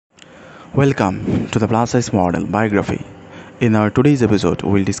Welcome to the plus size model biography. In our today's episode,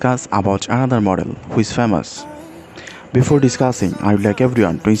 we will discuss about another model who is famous. Before discussing, I would like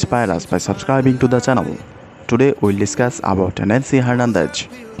everyone to inspire us by subscribing to the channel. Today we will discuss about Nancy Hernandez.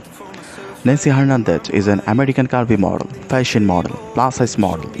 Nancy Hernandez is an American curvy model, fashion model, plus size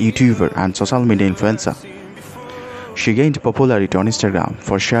model, YouTuber and social media influencer. She gained popularity on Instagram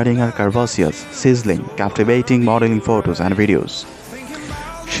for sharing her curvaceous, sizzling, captivating modeling photos and videos.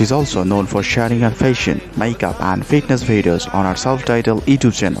 She is also known for sharing her fashion, makeup and fitness videos on her self-titled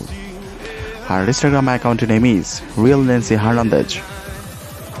YouTube channel. Her Instagram account name is Real Nancy Hernandez.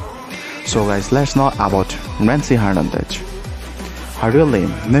 So guys, let's know about Nancy Hernandez. Her real name,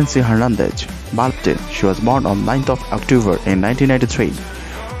 Nancy Hernandez. Birthday, she was born on 9th of October in 1993.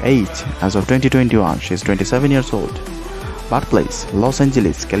 Age, as of 2021, she is 27 years old. Birthplace, Los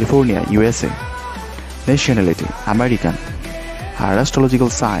Angeles, California, USA. Nationality, American. Her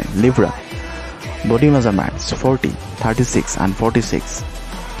astrological sign, Libra. Body measurements, 40, 36 and 46.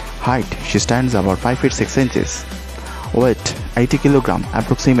 Height, she stands about 5 feet 6 inches. Weight, 80 kg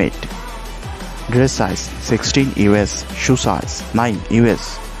approximate. Dress size, 16 US. Shoe size, 9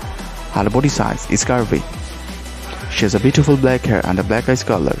 US. Her body size is curvy. She has a beautiful black hair and a black eyes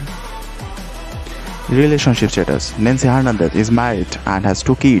color. Relationship status, Nancy Hernandez is married and has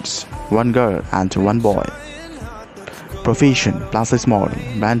 2 kids, 1 girl and 1 boy. Profession, plus size model,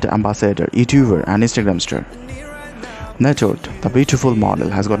 brand ambassador, YouTuber and Instagram star. Net worth, the beautiful model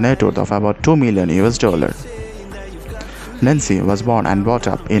has got net worth of about $2 million US. Nancy was born and brought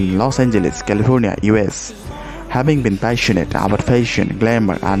up in Los Angeles, California, US. Having been passionate about fashion,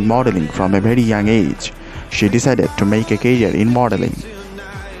 glamour and modeling from a very young age, she decided to make a career in modeling.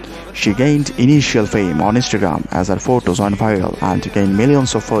 She gained initial fame on Instagram as her photos went viral and gained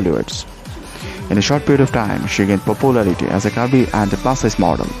millions of followers. In a short period of time, she gained popularity as a curvy and plus size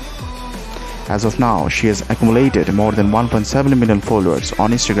model. As of now, she has accumulated more than 1.7 million followers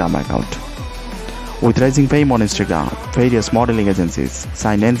on Instagram account. With rising fame on Instagram, various modeling agencies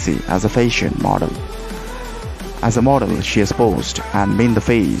signed Nancy as a fashion model. As a model, she has posed and been the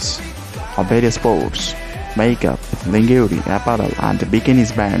face of various sports, makeup, lingerie, apparel and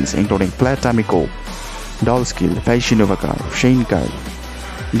bikinis brands including Flat Tummy Co, Dollskill, Fashion Nova Curve, Shane Curve,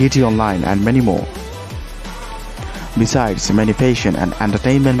 Getty Online and many more. Besides, many fashion and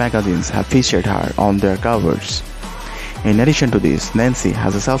entertainment magazines have featured her on their covers. In addition to this, Nancy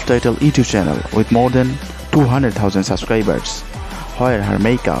has a self-titled YouTube channel with more than 200,000 subscribers, where her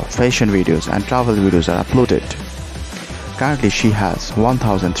makeup, fashion videos and travel videos are uploaded. Currently, she has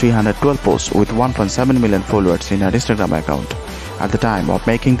 1,312 posts with 1.7 million followers in her Instagram account at the time of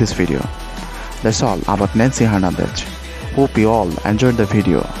making this video. That's all about Nancy Hernandez. Hope you all enjoyed the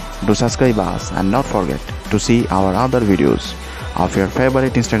video. Do subscribe us and not forget to see our other videos of your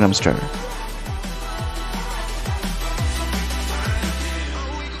favorite Instagram star.